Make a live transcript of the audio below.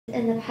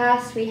In the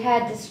past, we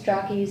had disc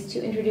jockeys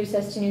to introduce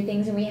us to new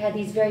things, and we had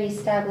these very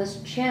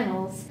established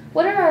channels.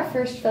 What are our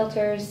first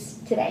filters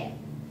today?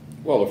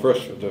 Well, the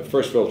first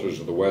filters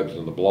are the webs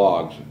and the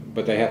blogs,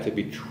 but they have to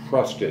be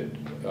trusted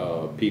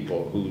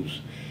people whose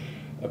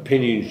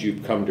opinions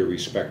you've come to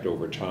respect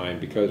over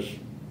time, because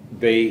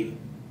the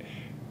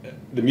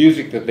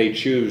music that they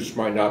choose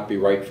might not be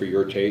right for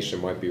your taste, it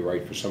might be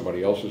right for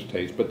somebody else's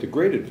taste, but the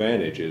great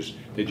advantage is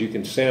that you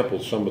can sample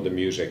some of the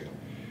music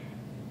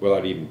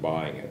without even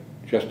buying it,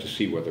 just to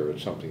see whether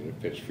it's something that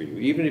fits for you.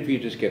 Even if you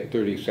just get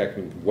 30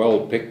 seconds,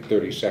 well-picked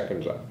 30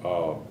 seconds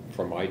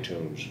from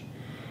iTunes,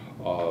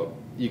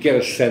 you get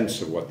a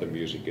sense of what the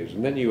music is,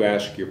 and then you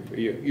ask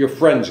your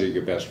friends are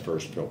your best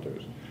first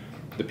filters.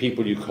 The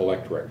people you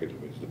collect records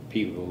with, the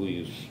people who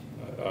you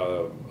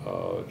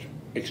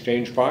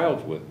exchange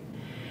files with.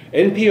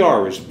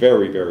 NPR is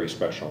very, very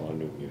special on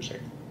new music.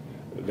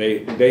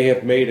 They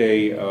have made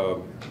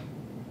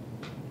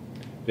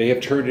they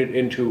have turned it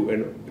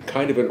into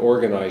kind of an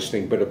organized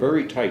thing, but a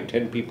very tight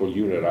 10-person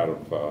unit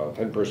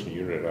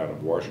out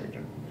of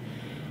Washington,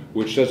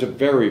 which does a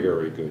very,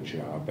 very good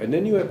job. And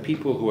then you have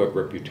people who have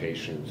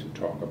reputations who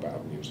talk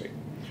about music.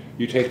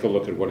 You take a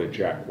look at what a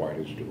Jack White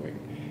is doing.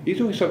 He's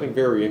doing something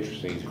very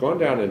interesting. He's gone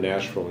down to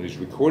Nashville and he's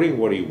recording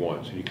what he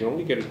wants. And you can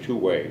only get it two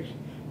ways,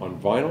 on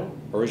vinyl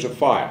or as a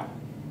file.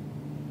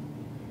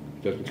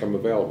 It doesn't come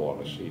available on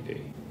a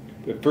CD.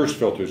 The first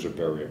filters are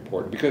very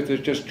important because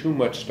there's just too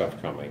much stuff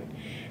coming.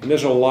 And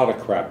there's a lot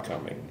of crap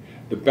coming.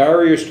 The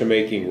barriers to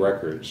making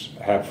records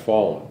have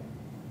fallen.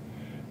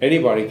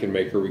 Anybody can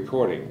make a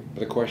recording.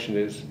 But the question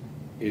is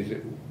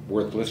it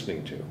worth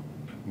listening to?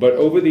 But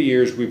over the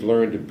years, we've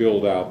learned to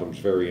build albums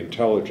very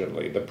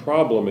intelligently. The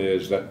problem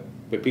is that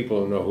the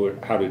people who know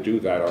how to do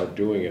that aren't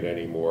doing it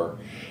anymore.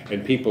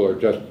 And people are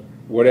just,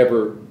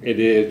 whatever it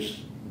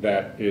is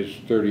that is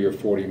 30 or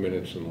 40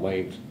 minutes in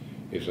length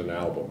is an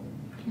album.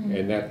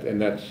 Mm-hmm.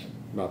 And that's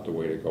not the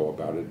way to go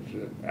about it.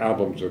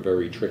 Albums are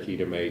very tricky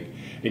to make,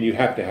 and you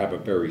have to have a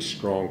very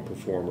strong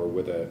performer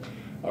with a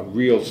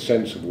real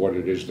sense of what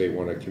it is they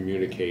want to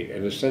communicate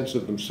and a sense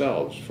of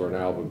themselves for an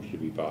album to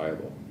be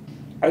viable.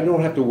 I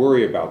don't have to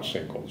worry about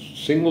singles.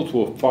 Singles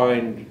will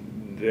find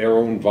their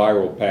own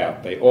viral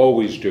path. They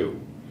always do.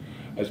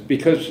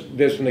 Because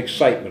there's an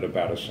excitement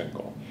about a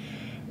single.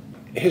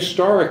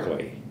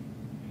 Historically,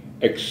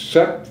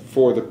 except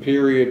for the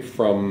period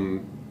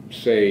from,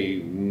 say,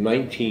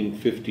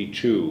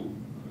 1952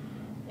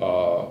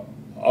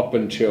 up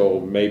until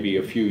maybe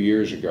a few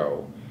years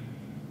ago,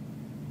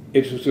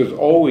 it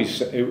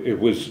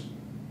was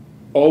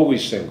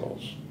always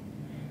singles.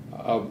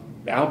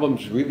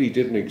 Albums really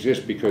didn't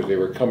exist because they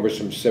were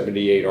cumbersome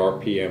 78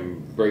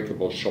 RPM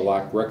breakable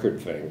shellac record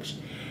things.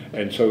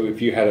 And so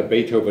if you had a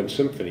Beethoven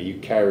symphony, you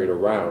carried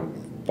around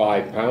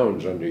 5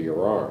 pounds under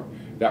your arm.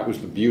 That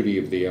was the beauty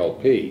of the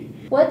LP.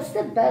 What's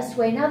the best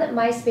way, now that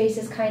MySpace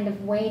is kind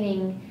of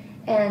waning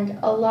and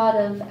a lot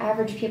of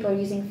average people are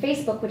using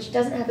Facebook, which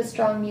doesn't have a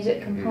strong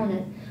music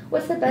component,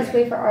 what's the best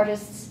way for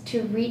artists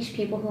to reach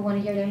people who want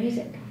to hear their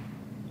music?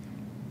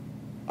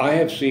 I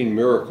have seen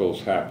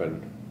miracles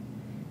happen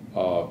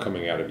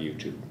coming out of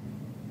YouTube.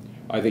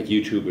 I think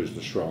YouTube is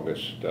the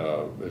strongest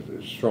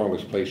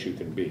place you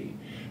can be.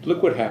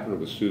 Look what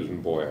happened with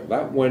Susan Boyle.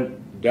 That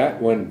went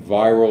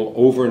viral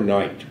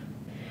overnight.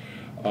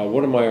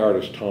 One of my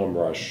artists, Tom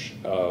Rush,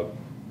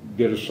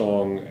 did a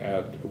song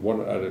at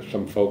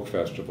some folk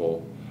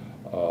festival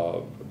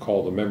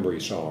called The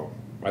Memory Song.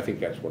 I think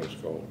that's what it's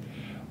called.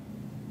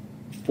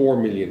 4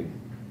 million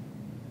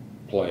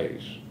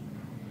plays.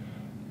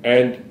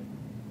 And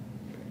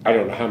I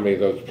don't know how many of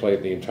those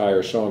played the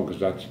entire song, because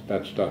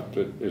that's stuff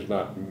that is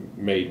not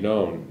made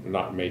known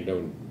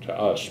to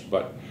us.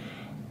 But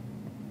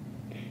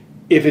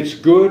if it's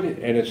good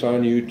and it's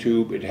on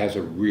YouTube, it has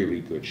a really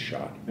good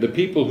shot. The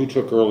people who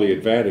took early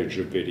advantage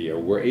of video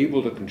were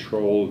able to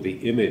control the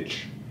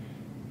image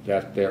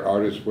that their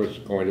artist was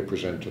going to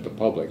present to the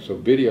public. So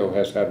video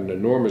has had an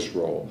enormous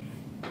role.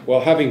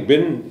 Well, having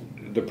been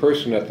the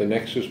person at the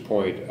nexus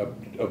point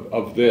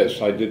of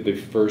this, I did the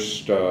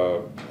first,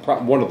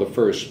 one of the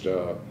first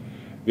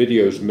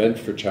videos meant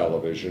for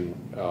television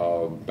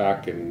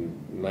back in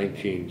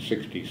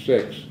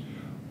 1966,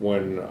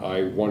 when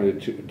I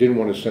didn't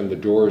want to send the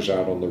Doors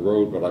out on the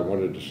road, but I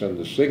wanted to send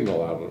the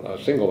single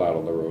out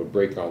on the road,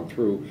 Break On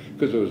Through,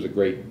 because it was a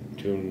great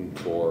tune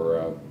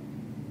for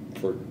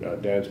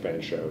dance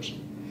band shows.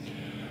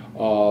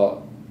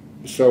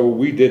 So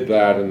we did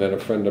that, and then a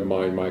friend of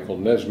mine, Michael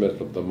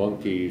Nesmith of the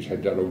Monkees,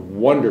 had done a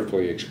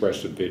wonderfully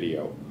expressive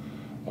video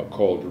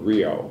called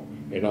Rio,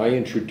 and I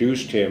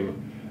introduced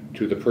him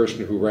to the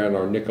person who ran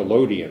our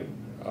Nickelodeon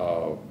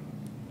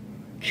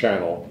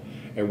channel,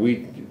 and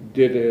we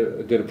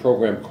did a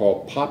program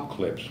called Pop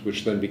Clips,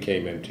 which then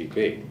became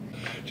MTV.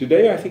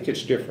 Today I think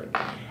it's different.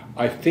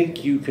 I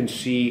think you can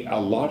see a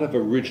lot of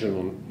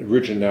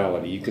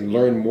originality. You can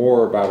learn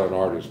more about an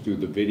artist through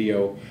the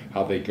video,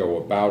 how they go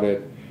about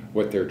it,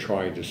 what they're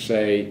trying to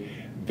say.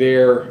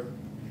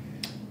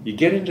 You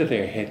get into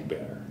their head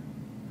better.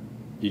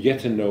 You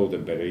get to know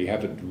them better. You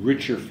have a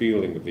richer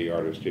feeling of the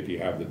artist if you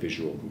have the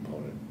visual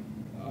component.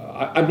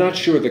 I'm not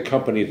sure the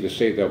companies that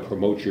say they'll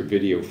promote your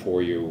video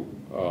for you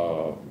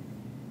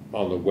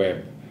on the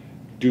web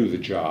do the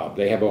job.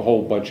 They have a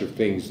whole bunch of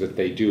things that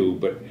they do,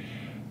 but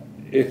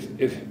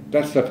if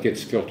that stuff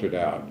gets filtered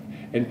out,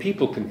 and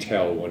people can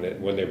tell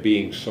when they're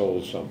being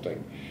sold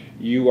something.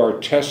 You are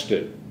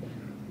tested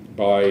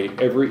by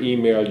every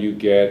email you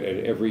get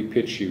and every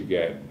pitch you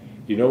get.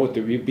 You know what?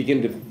 You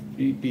begin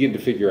to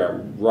figure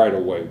out right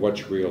away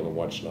what's real and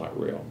what's not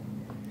real.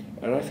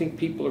 And I think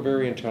people are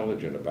very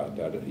intelligent about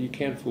that. You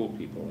can't fool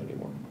people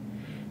anymore.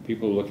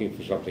 People are looking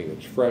for something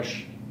that's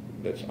fresh,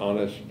 that's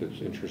honest,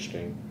 that's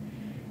interesting,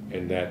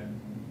 and that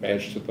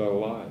adds to their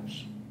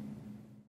lives.